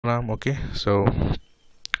Okay, so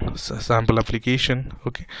sample application.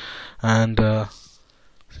 Okay, and I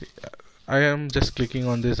am just clicking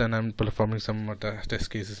on this and I'm performing some test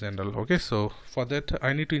cases and all. Okay, so for that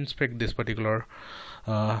I need to inspect this particular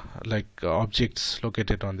objects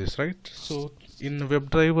located on this, right? So in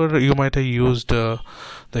WebDriver you might have used the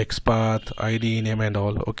XPath, ID, name and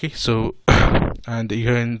all. Okay, so and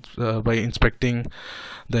here by inspecting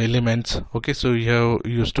the elements, okay, so you have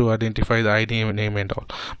used to identify the ID, name and all.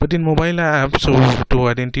 But in mobile app, so to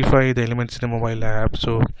identify the elements in a mobile app,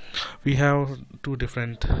 so we have two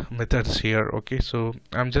different methods here. Okay, so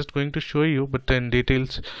I'm just going to show you, but in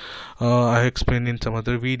details I explained in some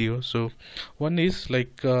other video. So one is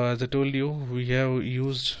as I told you, we have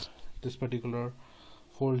used this particular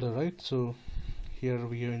folder, right? So here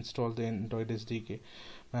we have installed the Android SDK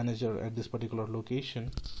manager at this particular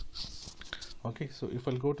location. Okay, so if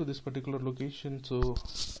I'll go to this particular location, so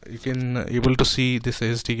you can able to see this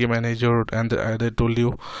SDK manager, and as I told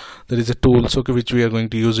you, there is a tool, so okay, which we are going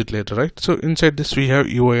to use it later, right? So inside this we have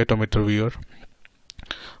UI Automator viewer.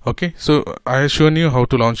 Okay, so I have shown you how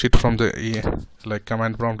to launch it from the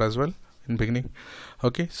command prompt as well in beginning.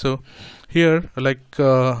 Okay, so here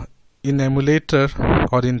in emulator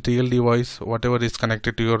or in real device, whatever is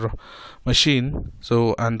connected to your machine,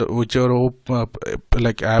 so and whichever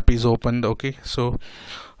app is opened. Okay, so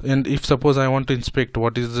and if suppose I want to inspect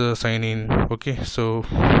what is the sign in, okay, so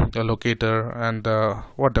a locator and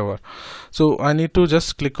whatever, so I need to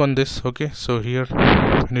just click on this. Okay, so here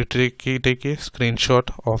I need to take a screenshot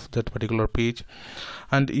of that particular page,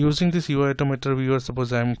 and using this UI Automator viewer,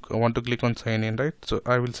 suppose I want to click on sign in, right? So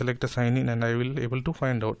I will select a sign in and I will able to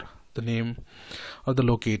find out the name of the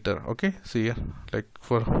locator. Okay, see here,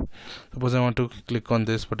 for suppose I want to click on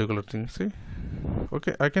this particular thing, see,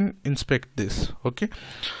 okay, I can inspect this. Okay,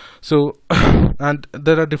 so and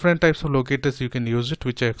there are different types of locators you can use it,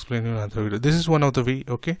 which I explained in another video. This is one of the way.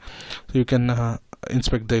 Okay, so you can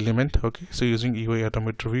inspect the element. Okay, so using UI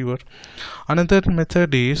Automator viewer. Another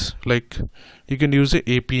method is you can use a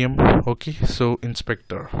Appium, okay, so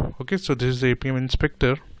inspector. Okay, so this is the Appium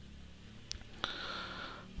Inspector.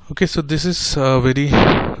 Okay, so this is a very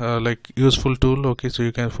useful tool. Okay, so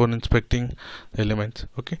you can for inspecting the elements.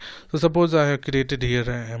 Okay, so suppose I have created here,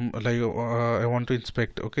 I want to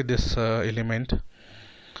inspect, okay, this element.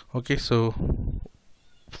 Okay, so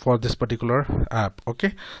for this particular app.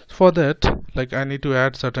 Okay, for that I need to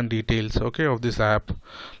add certain details, okay, of this app.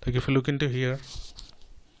 If you look into here,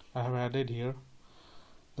 I have added here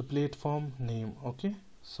the platform name. Okay,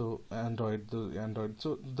 so Android,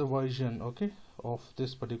 so the version, okay, of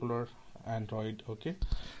this particular Android. Okay,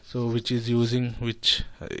 so which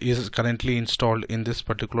is currently installed in this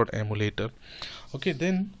particular emulator. Okay,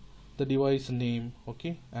 then the device name,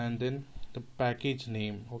 okay, and then the package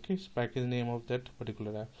name. Okay, so package name of that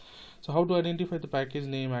particular app. So how to identify the package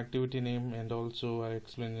name, activity name, and also I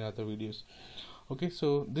explained in other videos. Okay,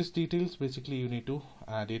 so this details basically you need to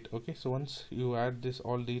add it. Okay, so once you add this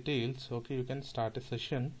all details, okay, you can start a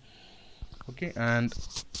session. Okay, and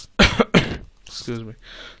excuse me,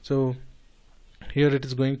 so here it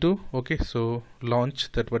is going to, okay, so launch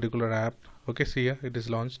that particular app. Okay, see here it is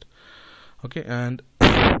launched. Okay, and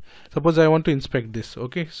suppose I want to inspect this.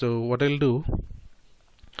 Okay, so what I'll do,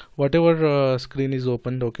 whatever screen is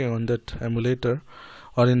opened, okay, on that emulator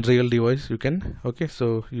or in real device, you can, okay,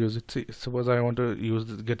 so use it. See, suppose I want to use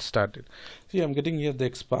this, get started. See, I'm getting here the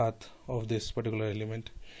XPath of this particular element.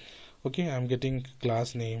 Okay, I'm getting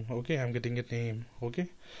class name. Okay, I'm getting a name. Okay,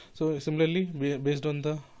 so similarly based on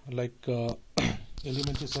the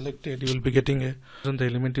element you selected, you will be getting a on the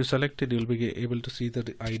element you selected, you will be able to see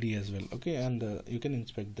the ID as well. Okay, and you can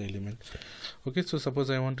inspect the element. Okay, so suppose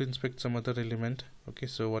I want to inspect some other element. Okay,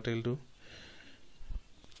 so what I'll do,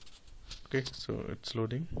 okay, so it's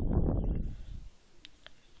loading.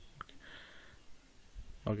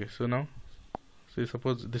 Okay, so now see,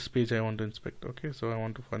 suppose this page I want to inspect. Okay, so I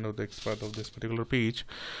want to find out the XPath of this particular page,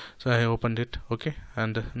 so I opened it. Okay,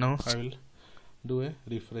 and now I will do a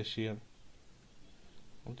refresh here.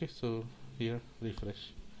 Okay, so here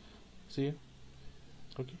refresh, see.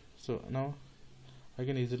 Okay, so now I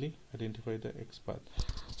can easily identify the XPath.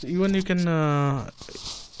 So even you can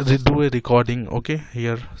do a recording, okay,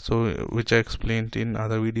 here, so which I explained in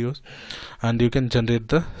other videos, and you can generate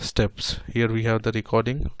the steps. Here we have the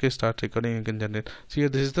recording. Okay, start recording, you can generate. See here,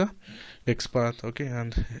 this is the XPath. Okay,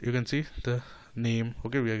 and you can see the name.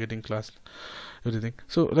 Okay, we are getting class, everything.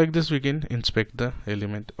 So like this we can inspect the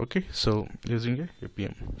element. Okay, so using a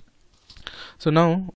Appium. So now